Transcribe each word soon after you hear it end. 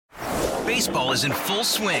Baseball is in full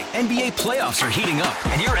swing. NBA playoffs are heating up,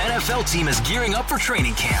 and your NFL team is gearing up for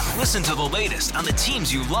training camp. Listen to the latest on the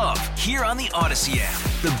teams you love here on the Odyssey app.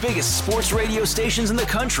 The biggest sports radio stations in the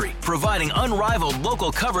country, providing unrivaled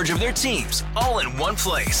local coverage of their teams, all in one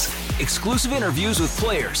place. Exclusive interviews with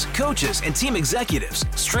players, coaches, and team executives,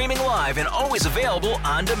 streaming live and always available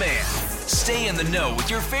on demand. Stay in the know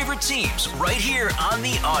with your favorite teams right here on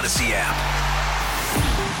the Odyssey app.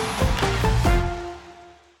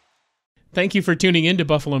 Thank you for tuning in to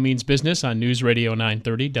Buffalo Means Business on News Radio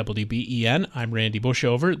 930 WBEN. I'm Randy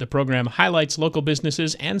Bushover. The program highlights local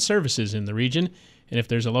businesses and services in the region. And if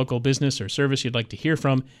there's a local business or service you'd like to hear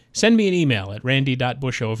from, send me an email at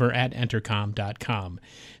randy.bushover@entercom.com.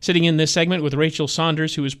 Sitting in this segment with Rachel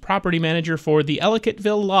Saunders, who is property manager for the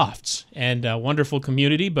Ellicottville Lofts, and a wonderful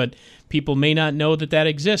community, but people may not know that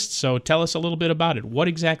exists. So tell us a little bit about it. What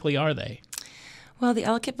exactly are they? Well, the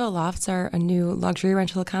Ellicottville Lofts are a new luxury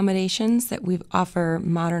rental accommodations that we offer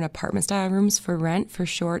modern apartment-style rooms for rent for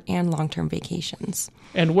short and long-term vacations.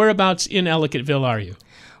 And whereabouts in Ellicottville are you?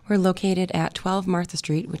 We're located at 12 Martha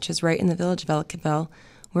Street, which is right in the village of Ellicottville.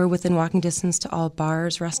 We're within walking distance to all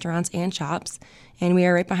bars, restaurants, and shops. And we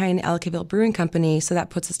are right behind the Ellicottville Brewing Company, so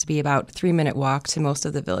that puts us to be about a 3-minute walk to most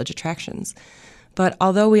of the village attractions. But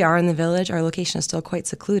although we are in the village, our location is still quite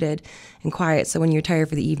secluded and quiet, so when you're tired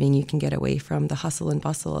for the evening, you can get away from the hustle and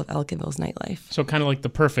bustle of Ellicottville's nightlife. So kind of like the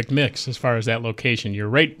perfect mix as far as that location. You're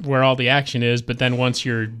right where all the action is, but then once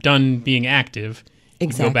you're done being active,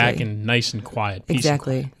 exactly. You go back and nice and quiet.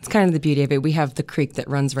 Exactly. It's kind of the beauty of it. We have the creek that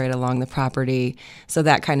runs right along the property, so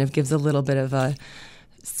that kind of gives a little bit of a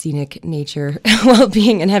scenic nature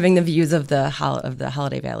well-being and having the views of the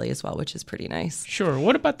Holiday Valley as well, which is pretty nice. Sure.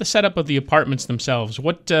 What about the setup of the apartments themselves?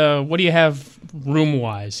 What do you have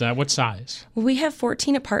room-wise? What size? Well, we have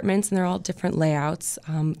 14 apartments, and they're all different layouts.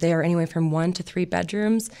 They are anywhere from 1 to 3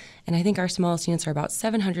 bedrooms, and I think our smallest units are about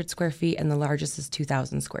 700 square feet, and the largest is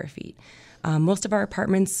 2,000 square feet. Most of our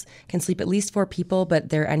apartments can sleep at least 4 people, but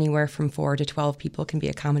they're anywhere from 4 to 12 people can be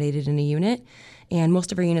accommodated in a unit. And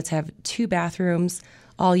most of our units have 2 bathrooms.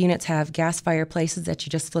 All units have gas fireplaces that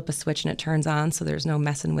you just flip a switch and it turns on, so there's no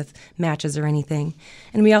messing with matches or anything.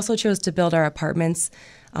 And we also chose to build our apartments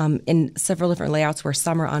in several different layouts where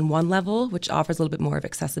some are on one level, which offers a little bit more of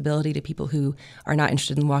accessibility to people who are not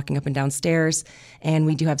interested in walking up and down stairs. And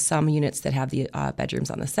we do have some units that have the bedrooms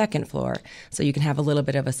on the second floor, so you can have a little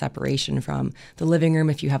bit of a separation from the living room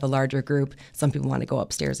if you have a larger group. Some people want to go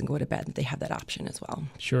upstairs and go to bed. They have that option as well.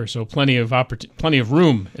 Sure, so plenty of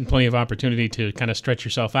room and plenty of opportunity to kind of stretch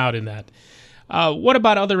yourself out in that. What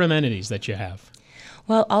about other amenities that you have?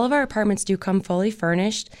 Well, all of our apartments do come fully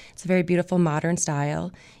furnished. It's a very beautiful modern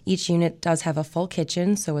style. Each unit does have a full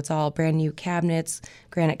kitchen, so it's all brand new cabinets,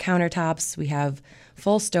 granite countertops. We have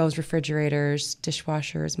full stoves, refrigerators,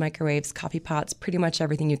 dishwashers, microwaves, coffee pots, pretty much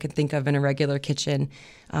everything you could think of in a regular kitchen.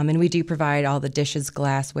 And we do provide all the dishes,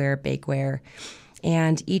 glassware, bakeware.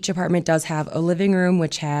 And each apartment does have a living room,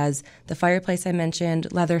 which has the fireplace I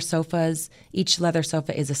mentioned, leather sofas. Each leather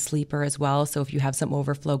sofa is a sleeper as well, so if you have some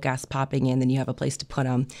overflow guests popping in, then you have a place to put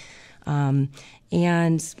them.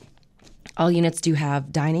 And all units do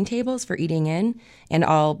have dining tables for eating in, and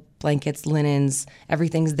all blankets, linens,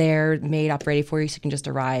 everything's there, made up, ready for you, so you can just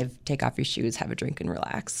arrive, take off your shoes, have a drink, and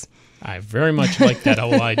relax. I very much like that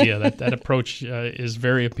whole idea. That approach is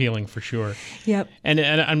very appealing for sure. Yep. And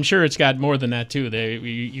I'm sure it's got more than that too.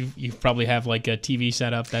 You probably have like a TV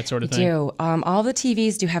setup, that sort of thing. We do. All the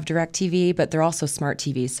TVs do have DirecTV, but they're also smart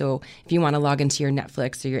TVs. So if you want to log into your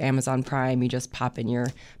Netflix or your Amazon Prime, you just pop in your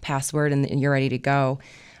password and you're ready to go.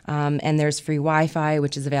 And there's free Wi-Fi,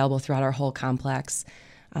 which is available throughout our whole complex.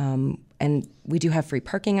 And we do have free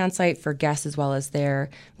parking on site for guests as well as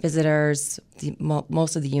their visitors.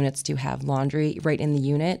 Most of the units do have laundry right in the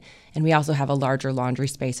unit, and we also have a larger laundry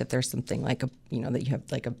space if there's something like that you have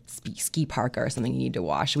like a ski park or something you need to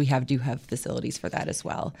wash. We do have facilities for that as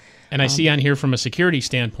well. And I see on here from a security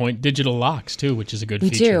standpoint, digital locks too, which is a good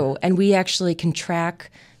feature. We do, and we actually can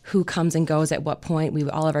track who comes and goes at what point.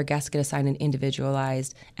 All of our guests get assigned an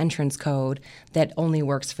individualized entrance code that only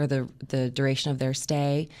works for the duration of their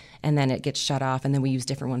stay, and then it gets shut off, and then we use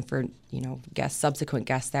different one for subsequent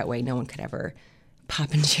guests. That way no one could ever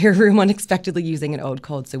pop into your room unexpectedly using an old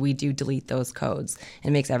code. So we do delete those codes. It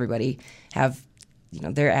makes everybody have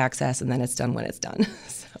their access, and then it's done when it's done.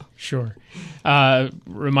 So. Sure.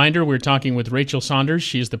 Reminder, we're talking with Rachel Saunders.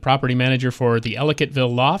 She is the property manager for the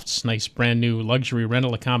Ellicottville Lofts, nice brand new luxury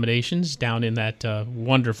rental accommodations down in that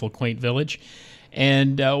wonderful, quaint village.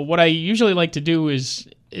 And what I usually like to do is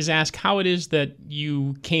is ask how it is that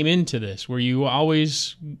you came into this. Were you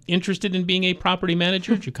always interested in being a property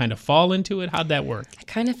manager? Did you kind of fall into it? How'd that work? I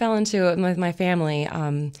kind of fell into it with my family.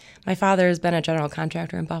 My father has been a general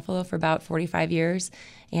contractor in Buffalo for about 45 years,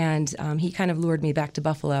 and he kind of lured me back to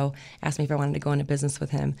Buffalo, asked me if I wanted to go into business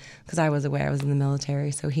with him because I was away. I was in the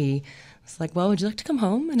military, so he was like, well, would you like to come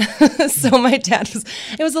home? And so my dad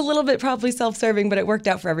it was a little bit probably self-serving, but it worked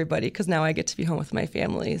out for everybody because now I get to be home with my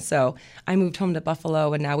family. So I moved home to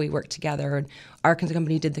Buffalo, and now we work together. And our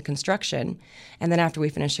company did the construction, and then after we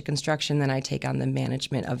finish the construction, then I take on the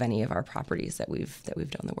management of any of our properties that we've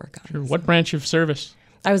done the work on. Sure. What branch of service?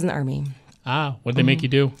 I was in the Army. Ah, what'd they make you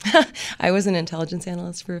do? I was an intelligence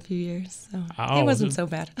analyst for a few years, so it wasn't so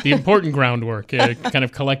bad. The important groundwork, kind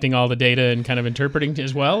of collecting all the data and kind of interpreting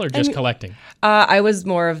as well, or just collecting? I was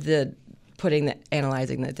more of the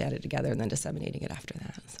analyzing the data together and then disseminating it after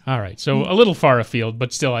that. So. All right, so a little far afield,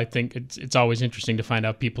 but still I think it's always interesting to find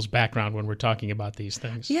out people's background when we're talking about these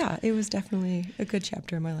things. Yeah, it was definitely a good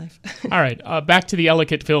chapter in my life. All right, back to the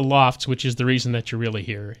Ellicottville Lofts, which is the reason that you're really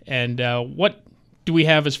here. And what do we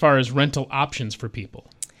have as far as rental options for people?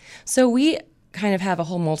 So we kind of have a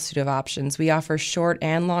whole multitude of options. We offer short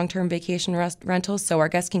and long-term vacation rentals, so our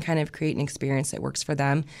guests can kind of create an experience that works for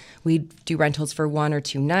them. We do rentals for 1 or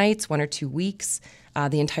 2 nights, 1 or 2 weeks,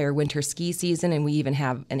 the entire winter ski season, and we even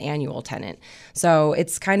have an annual tenant. So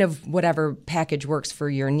it's kind of whatever package works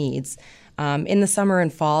for your needs. In the summer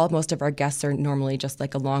and fall, most of our guests are normally just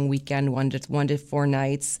like a long weekend, 1 to 4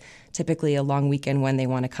 nights, typically a long weekend when they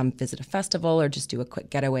want to come visit a festival or just do a quick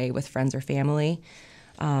getaway with friends or family.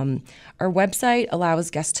 Our website allows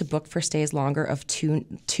guests to book for stays longer of two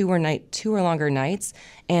or longer nights.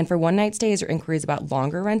 And for one-night stays or inquiries about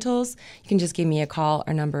longer rentals, you can just give me a call.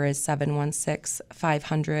 Our number is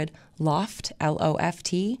 716-500-LOFT,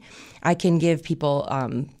 L-O-F-T. I can give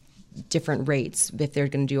people different rates if they're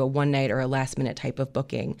going to do a one-night or a last-minute type of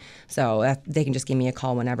booking. So they can just give me a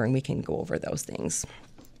call whenever, and we can go over those things.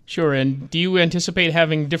 Sure. And do you anticipate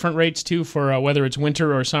having different rates, too, for whether it's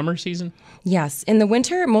winter or summer season? Yes. In the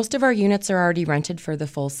winter, most of our units are already rented for the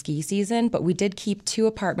full ski season, but we did keep 2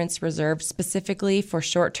 apartments reserved specifically for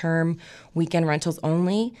short-term weekend rentals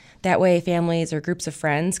only. That way, families or groups of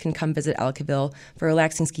friends can come visit Ellicottville for a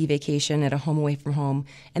relaxing ski vacation at a home away from home,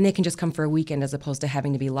 and they can just come for a weekend as opposed to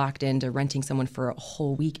having to be locked into renting someone for a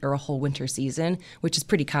whole week or a whole winter season, which is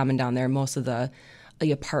pretty common down there. Most of the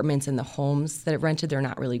apartments and the homes that are rented, they're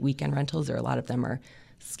not really weekend rentals, or a lot of them are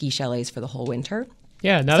ski chalets for the whole winter.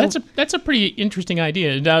 Yeah, now that's a pretty interesting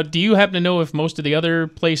idea. Now, do you happen to know if most of the other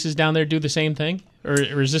places down there do the same thing?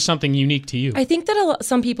 Or is this something unique to you? I think that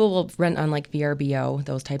some people will rent on like VRBO,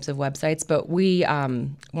 those types of websites, but we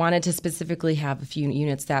wanted to specifically have a few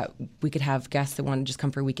units that we could have guests that want to just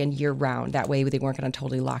come for a weekend year-round. That way they weren't going to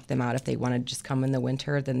totally lock them out. If they wanted to just come in the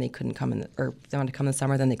winter, then they couldn't come or if they wanted to come in the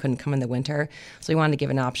summer, then they couldn't come in the winter. So we wanted to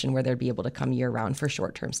give an option where they'd be able to come year-round for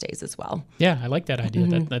short-term stays as well. Yeah, I like that idea.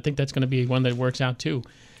 Mm-hmm. I think that's going to be one that works out too.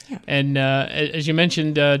 Yeah. And as you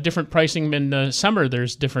mentioned, different pricing in the summer.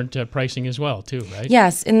 There's different pricing as well, too, right?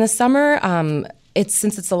 Yes. In the summer,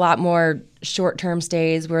 since it's a lot more short-term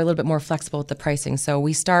stays, we're a little bit more flexible with the pricing. So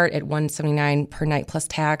we start at $179 per night plus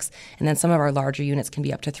tax, and then some of our larger units can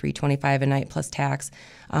be up to $325 a night plus tax.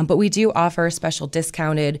 But we do offer special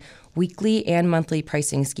discounted weekly and monthly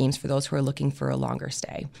pricing schemes for those who are looking for a longer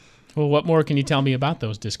stay. Well, what more can you tell me about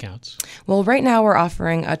those discounts? Well, right now we're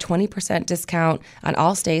offering a 20% discount on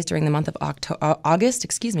all stays during the month of August.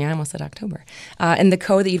 Excuse me, I almost said October. And the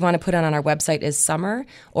code that you'd want to put on our website is SUMMER,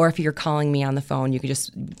 or if you're calling me on the phone, you can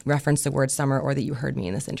just reference the word SUMMER or that you heard me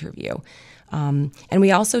in this interview. And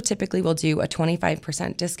we also typically will do a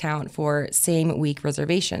 25% discount for same-week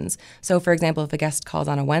reservations. So, for example, if a guest calls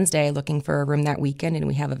on a Wednesday looking for a room that weekend and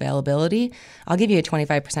we have availability, I'll give you a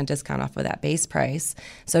 25% discount off of that base price.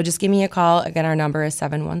 So just give me a call. Again, our number is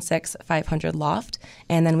 716-500-LOFT,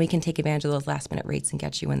 and then we can take advantage of those last-minute rates and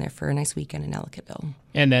get you in there for a nice weekend in Ellicottville.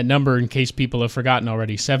 And that number, in case people have forgotten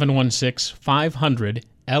already,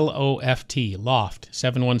 716-500-LOFT, LOFT,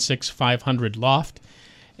 716-500-LOFT.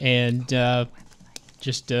 And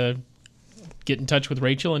just get in touch with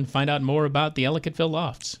Rachel and find out more about the Ellicottville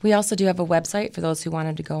Lofts. We also do have a website for those who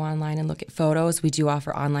wanted to go online and look at photos. We do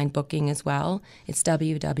offer online booking as well. It's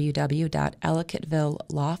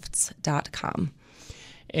www.ellicottvillelofts.com.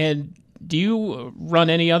 And do you run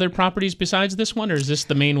any other properties besides this one, or is this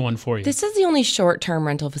the main one for you? This is the only short-term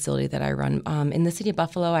rental facility that I run. In the city of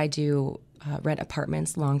Buffalo, I do rent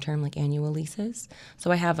apartments long-term, like annual leases. So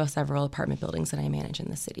I have several apartment buildings that I manage in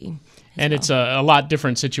the city. And it's a lot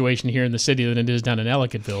different situation here in the city than it is down in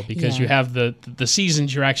Ellicottville, because you have the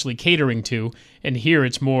seasons you're actually catering to, and here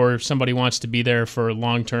it's more somebody wants to be there for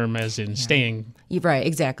long-term, as in staying. Right,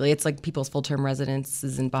 exactly. It's like people's full-term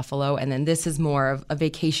residences in Buffalo, and then this is more of a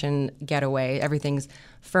vacation getaway. Everything's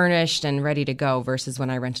furnished and ready to go versus when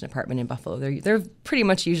I rent an apartment in Buffalo. They're pretty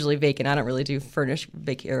much usually vacant. I don't really do furnished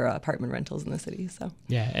apartment rentals in the city. So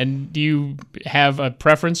yeah, and do you have a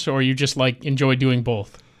preference, or you just enjoy doing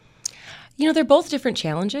both? They're both different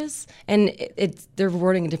challenges, and they're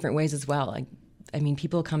rewarding in different ways as well. I mean,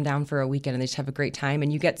 people come down for a weekend and they just have a great time,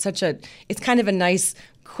 and you get it's kind of a nice,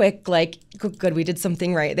 quick, good, we did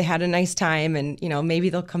something right. They had a nice time, and, maybe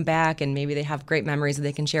they'll come back and maybe they have great memories that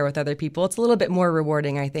they can share with other people. It's a little bit more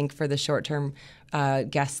rewarding, I think, for the short-term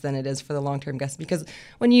guests than it is for the long-term guests, because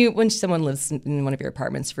when someone lives in one of your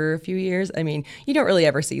apartments for a few years, I mean, you don't really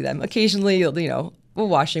ever see them. Occasionally, a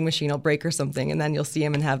washing machine will break or something, and then you'll see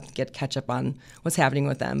them and get catch up on what's happening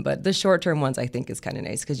with them. But the short-term ones, I think, is kind of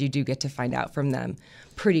nice because you do get to find out from them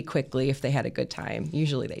pretty quickly if they had a good time.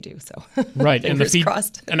 Usually they do. So right, and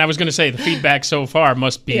crossed. And I was going to say the feedback so far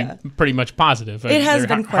must be pretty much positive. It has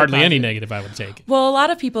been quite hardly positive. Any negative, I would take. Well, a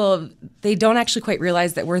lot of people, they don't actually quite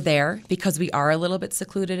realize that we're there because we are a little bit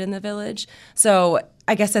secluded in the village. So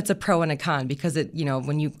I guess that's a pro and a con, because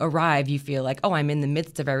when you arrive, you feel like, oh, I'm in the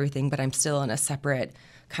midst of everything, but I'm still in a separate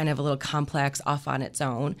kind of a little complex off on its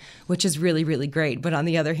own, which is really, really great. But on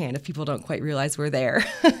the other hand, if people don't quite realize we're there,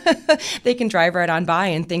 they can drive right on by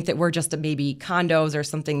and think that we're just maybe condos or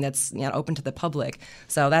something that's open to the public.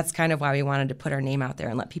 So that's kind of why we wanted to put our name out there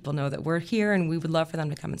and let people know that we're here, and we would love for them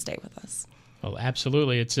to come and stay with us. Well,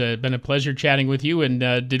 absolutely. It's been a pleasure chatting with you. And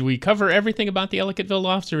did we cover everything about the Ellicottville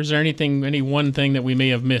Lofts, or is there any one thing that we may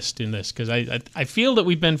have missed in this? Because I feel that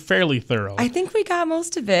we've been fairly thorough. I think we got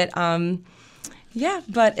most of it. Yeah,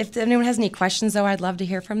 but if anyone has any questions, though, I'd love to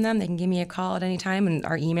hear from them. They can give me a call at any time, and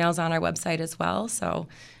our email's on our website as well. So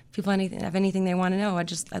if people have anything they want to know,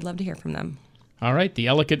 I'd love to hear from them. All right, the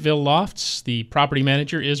Ellicottville Lofts, the property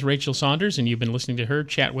manager is Rachel Saunders, and you've been listening to her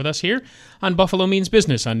chat with us here on Buffalo Means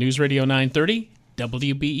Business on News Radio 930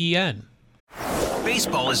 WBEN.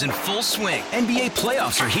 Baseball is in full swing. NBA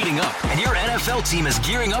playoffs are heating up, and your NFL team is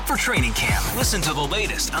gearing up for training camp. Listen to the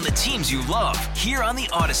latest on the teams you love here on the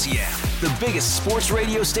Odyssey app. The biggest sports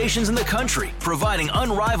radio stations in the country, providing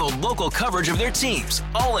unrivaled local coverage of their teams,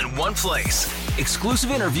 all in one place.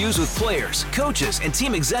 Exclusive interviews with players, coaches, and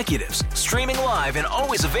team executives, streaming live and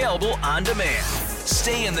always available on demand.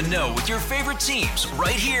 Stay in the know with your favorite teams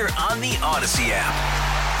right here on the Odyssey app.